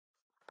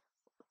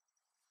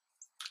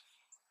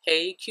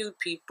Hey cute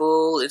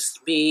people, it's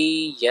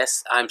me.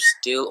 Yes, I'm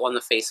still on the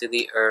face of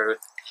the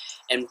earth.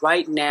 And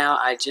right now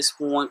I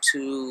just want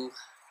to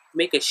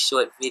make a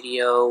short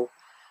video.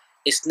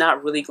 It's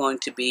not really going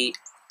to be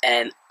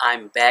an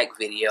I'm back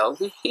video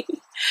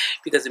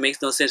because it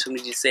makes no sense for me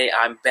to say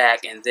I'm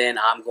back and then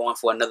I'm going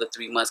for another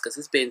 3 months because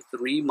it's been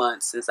 3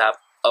 months since I've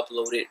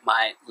uploaded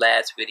my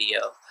last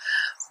video.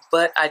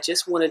 But I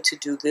just wanted to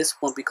do this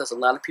one because a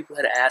lot of people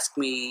had asked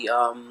me,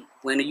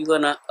 when are you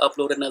going to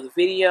upload another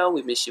video?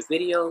 We miss your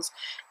videos.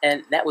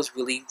 And that was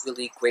really,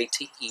 really great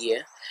to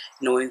hear,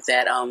 knowing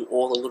that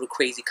all the little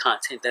crazy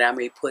content that I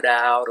may put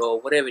out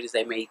or whatever it is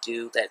I may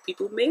do, that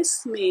people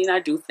miss me. And I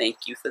do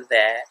thank you for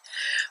that.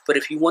 But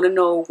if you want to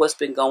know what's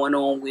been going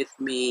on with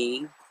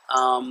me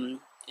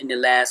in the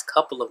last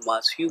couple of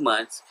months, few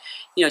months,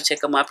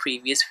 check out my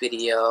previous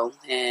video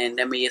and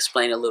let me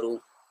explain a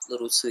little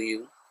to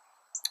you.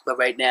 But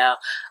right now,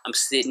 I'm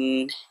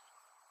sitting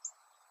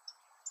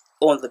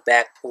on the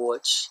back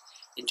porch,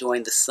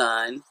 enjoying the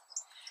sun.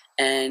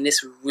 And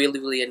it's really,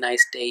 really a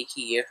nice day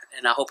here.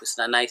 And I hope it's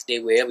a nice day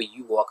wherever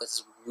you are, because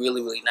it's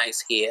really, really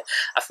nice here.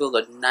 I feel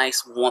the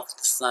nice warmth of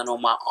the sun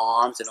on my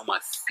arms and on my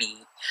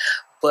feet.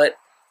 But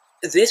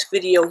this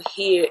video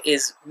here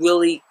is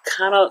really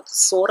kind of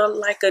sort of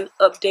like an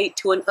update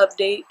to an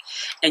update,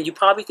 and you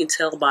probably can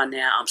tell by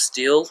now I'm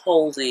still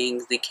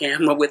holding the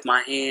camera with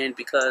my hand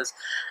because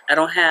I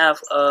don't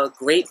have a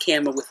great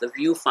camera with a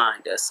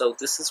viewfinder. So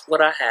this is what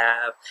I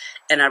have,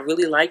 and I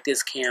really like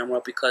this camera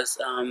because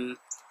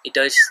it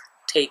does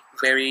take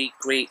very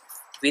great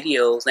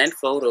videos and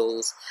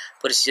photos,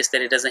 but it's just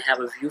that it doesn't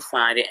have a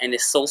viewfinder and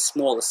it's so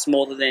small. It's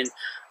smaller than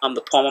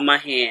the palm of my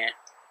hand,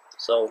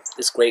 so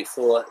it's great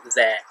for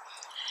that.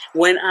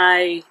 When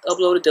I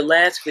uploaded the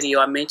last video,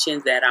 I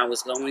mentioned that I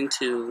was going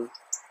to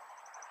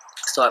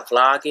start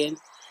vlogging,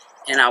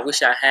 and I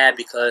wish I had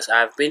because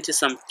I've been to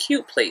some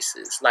cute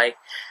places. Like,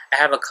 I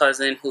have a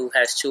cousin who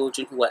has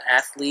children who are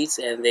athletes,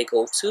 and they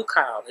go to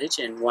college,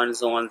 and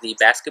one's on the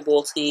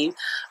basketball team,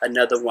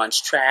 another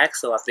runs track,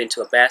 so I've been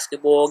to a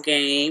basketball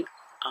game.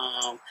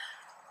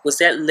 Was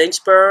that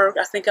Lynchburg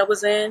I think I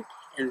was in?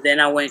 And then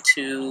I went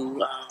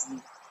to...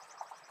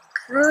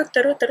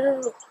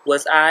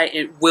 was I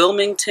in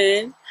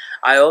Wilmington?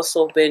 I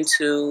also been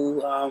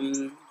to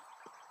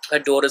her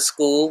daughter's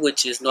school,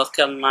 which is North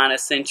Carolina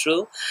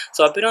Central.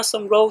 So I've been on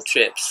some road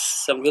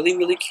trips, some really,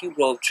 really cute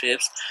road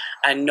trips.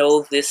 I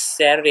know this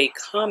Saturday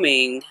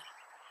coming,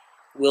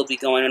 we'll be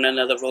going on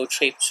another road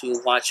trip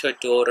to watch her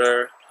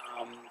daughter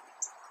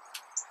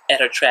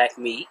at her track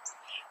meet,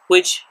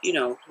 which,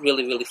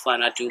 really, really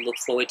fun. I do look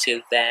forward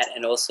to that,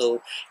 and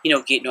also,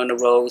 getting on the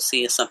road,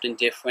 seeing something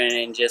different,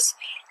 and just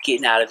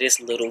getting out of this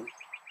little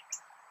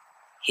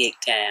hick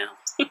town.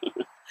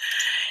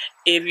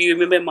 If you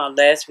remember in my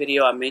last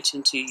video, I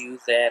mentioned to you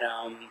that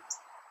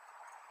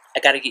I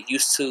got to get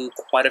used to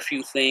quite a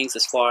few things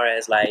as far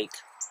as like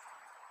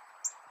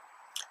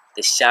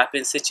the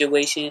shopping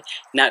situation,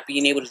 not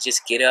being able to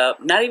just get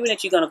up, not even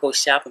that you're going to go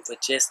shopping,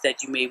 but just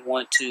that you may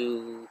want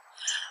to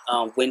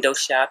window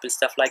shop and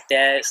stuff like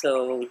that.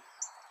 So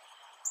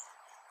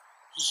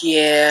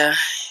yeah,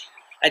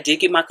 I did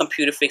get my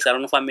computer fixed. I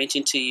don't know if I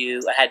mentioned to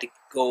you, I had to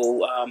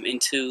go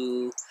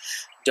into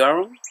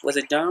Durham, was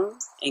it Durham,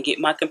 and get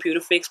my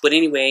computer fixed. But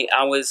anyway,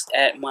 I was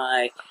at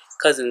my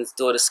cousin's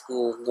daughter's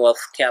school,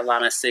 North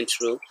Carolina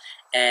Central,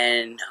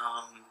 and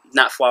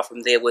not far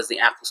from there was the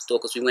Apple store,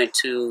 because we went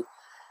to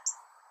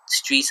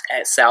streets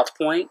at South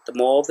Point, the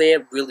mall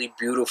there. Really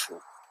beautiful,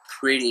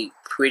 pretty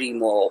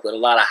mall with a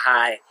lot of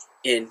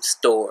high-end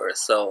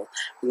stores. So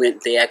we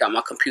went there. I got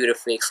my computer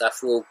fixed. I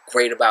feel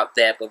great about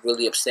that, but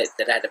really upset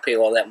that I had to pay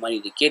all that money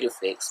to get it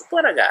fixed.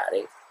 But I got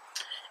it.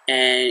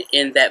 And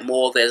in that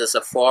mall, there's a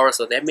Sephora,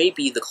 so that may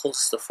be the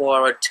closest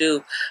Sephora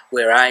to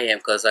where I am,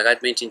 because like I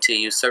mentioned to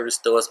you, certain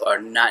stores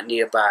are not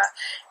nearby.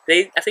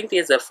 I think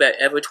there's a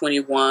Forever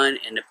 21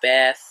 and a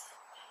Bath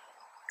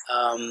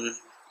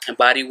and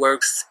Body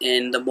Works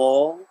in the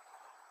mall,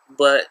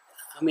 but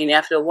I mean,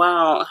 after a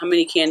while, how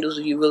many candles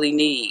do you really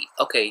need?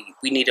 Okay,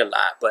 we need a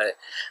lot, but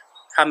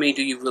how many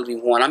do you really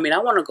want? I mean, I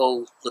want to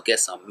go look at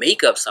some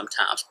makeup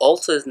sometimes.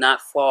 Ulta is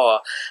not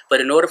far, but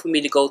in order for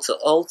me to go to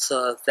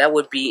Ulta, that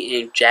would be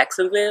in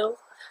Jacksonville,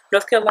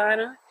 North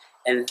Carolina,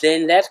 and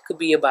then that could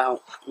be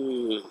about,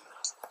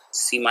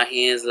 see, my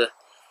hands are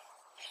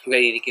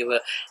ready to give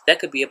up. That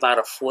could be about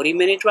a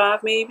 40-minute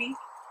drive, maybe.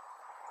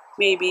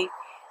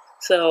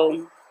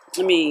 So,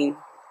 I mean,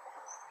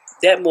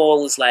 that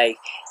mall is like,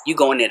 you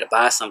go in there to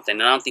buy something,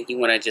 and I don't think you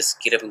want to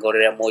just get up and go to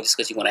that mall just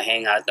because you want to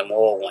hang out at the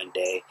mall one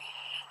day.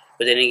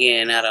 But then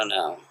again, I don't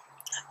know.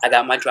 I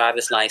got my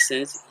driver's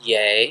license.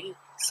 Yay.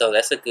 So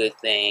that's a good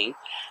thing.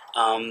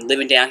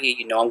 Living down here,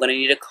 I'm going to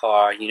need a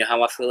car. You know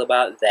how I feel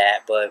about that.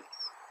 But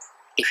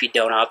if you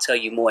don't, I'll tell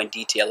you more in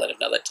detail at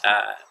another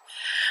time.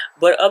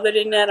 But other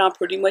than that, I'm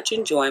pretty much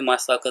enjoying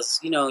myself because,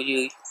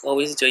 you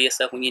always enjoy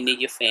yourself when you need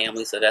your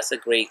family. So that's a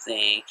great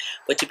thing.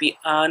 But to be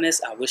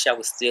honest, I wish I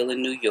was still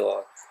in New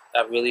York.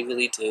 I really,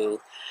 really do.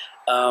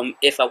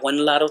 If I won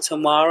the lotto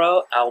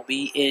tomorrow, I'll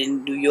be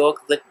in New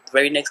York the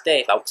very next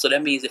day. So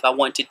that means if I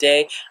won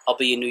today, I'll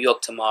be in New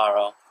York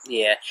tomorrow.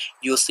 Yeah,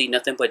 you'll see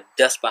nothing but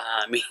dust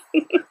behind me.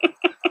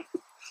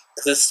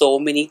 Because there's so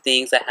many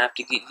things I have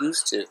to get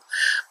used to.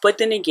 But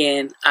then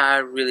again, I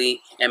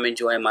really am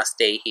enjoying my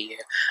stay here.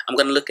 I'm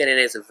going to look at it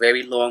as a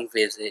very long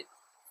visit,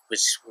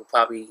 which will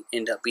probably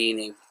end up being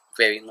a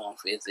very long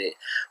visit.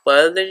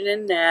 But other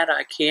than that,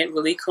 I can't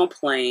really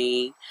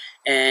complain,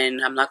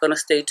 and I'm not going to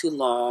stay too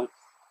long.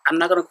 I'm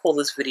not going to call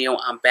this video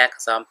I'm back,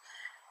 because I'm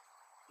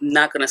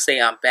not going to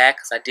say I'm back,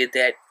 because I did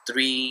that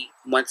 3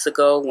 months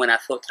ago when I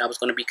thought that I was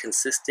going to be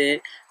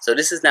consistent. So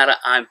this is not an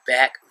I'm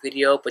back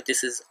video, but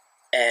this is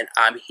an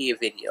I'm here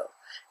video.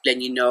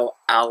 Letting you know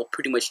I'll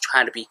pretty much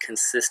try to be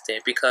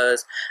consistent,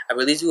 because I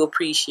really do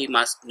appreciate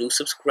my new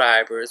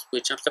subscribers,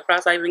 which I'm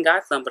surprised I even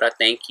got some, but I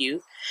thank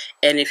you.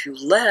 And if you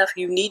left,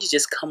 you need to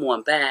just come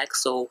on back.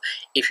 So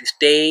if you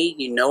stay,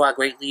 you know I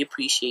greatly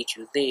appreciate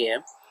you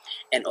there.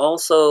 And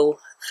also,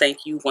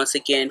 thank you once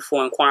again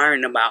for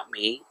inquiring about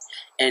me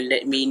and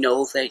let me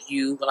know that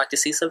you would like to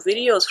see some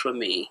videos from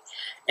me.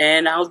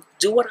 And I'll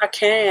do what I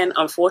can.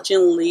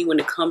 Unfortunately, when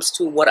it comes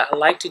to what I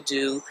like to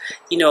do,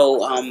 you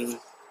know,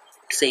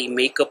 say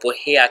makeup or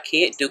hair, I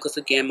can't do, because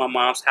again, my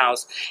mom's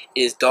house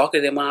is darker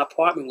than my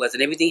apartment was,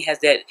 and everything has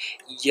that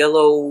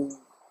yellow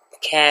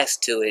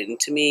cast to it. And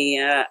to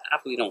me, I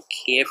really don't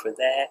care for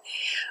that.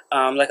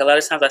 Like a lot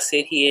of times I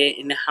sit here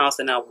in the house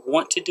and I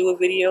want to do a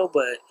video,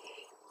 but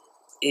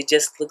it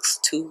just looks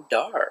too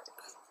dark.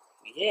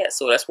 Yeah,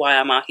 so that's why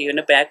I'm out here in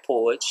the back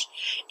porch.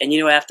 And you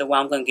know, after a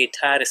while, I'm going to get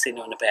tired of sitting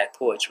on the back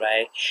porch,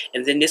 right?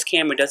 And then this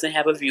camera doesn't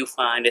have a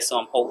viewfinder, so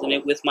I'm holding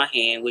it with my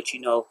hand, which,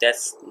 you know,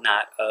 that's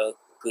not a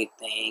good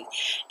thing.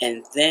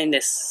 And then the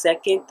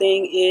second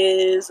thing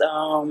is,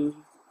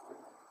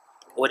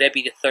 would that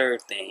be the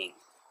third thing?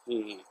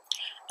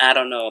 I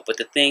don't know, but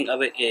the thing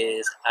of it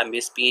is, I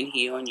miss being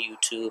here on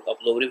YouTube,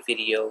 uploading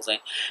videos, and,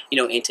 you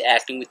know,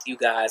 interacting with you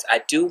guys.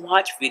 I do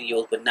watch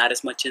videos, but not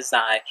as much as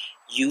I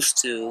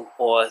used to,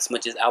 or as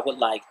much as I would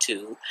like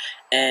to.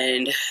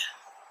 And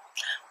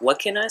what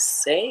can I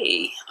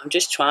say? I'm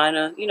just trying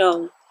to, you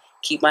know,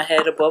 keep my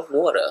head above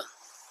water,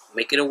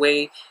 make it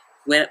away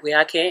where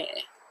I can.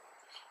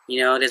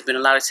 You know, there's been a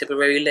lot of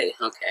temporary late.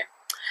 Okay.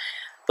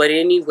 But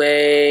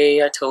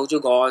anyway, I told you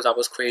guys I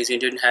was crazy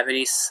and didn't have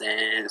any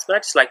sense. But I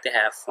just like to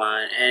have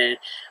fun. And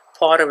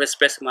part of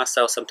expressing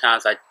myself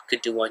sometimes I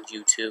could do on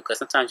YouTube. Because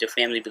sometimes your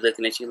family be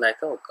looking at you like,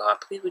 oh God,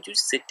 please would you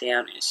sit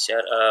down and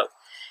shut up.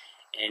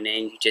 And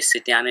then you just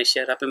sit down and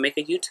shut up and make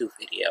a YouTube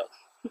video.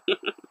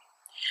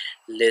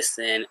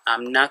 Listen,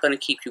 I'm not going to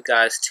keep you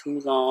guys too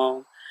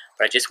long.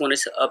 But I just wanted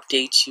to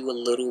update you a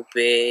little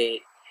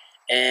bit.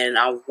 And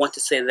I want to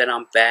say that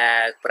I'm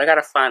back. But I got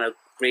to find a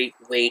great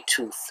way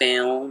to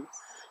film.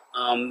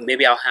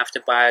 Maybe I'll have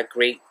to buy a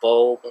great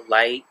bulb, a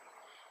light,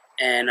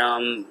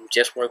 and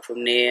just work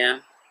from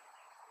there.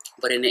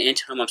 But in the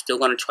interim, I'm still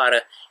going to try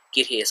to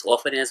get here as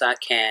often as I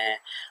can.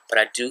 But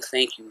I do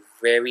thank you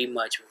very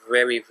much,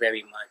 very,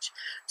 very much.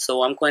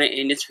 So I'm going to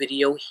end this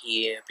video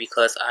here,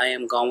 because I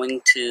am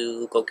going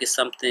to go get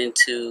something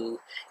to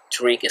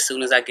drink as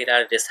soon as I get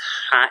out of this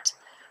hot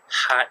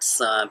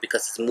sun,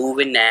 because it's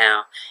moving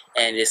now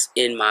and it's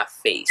in my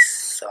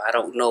face. So I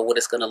don't know what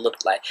it's going to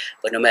look like.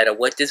 But no matter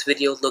what this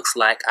video looks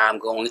like, I'm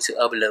going to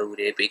upload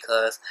it,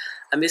 because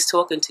I miss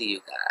talking to you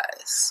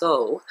guys.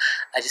 So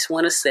I just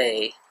want to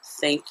say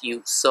thank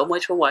you so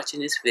much for watching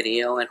this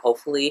video, and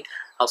hopefully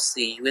I'll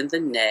see you in the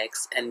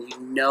next. And you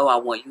know I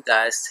want you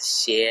guys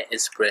to share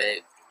and spread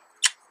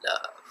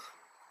love.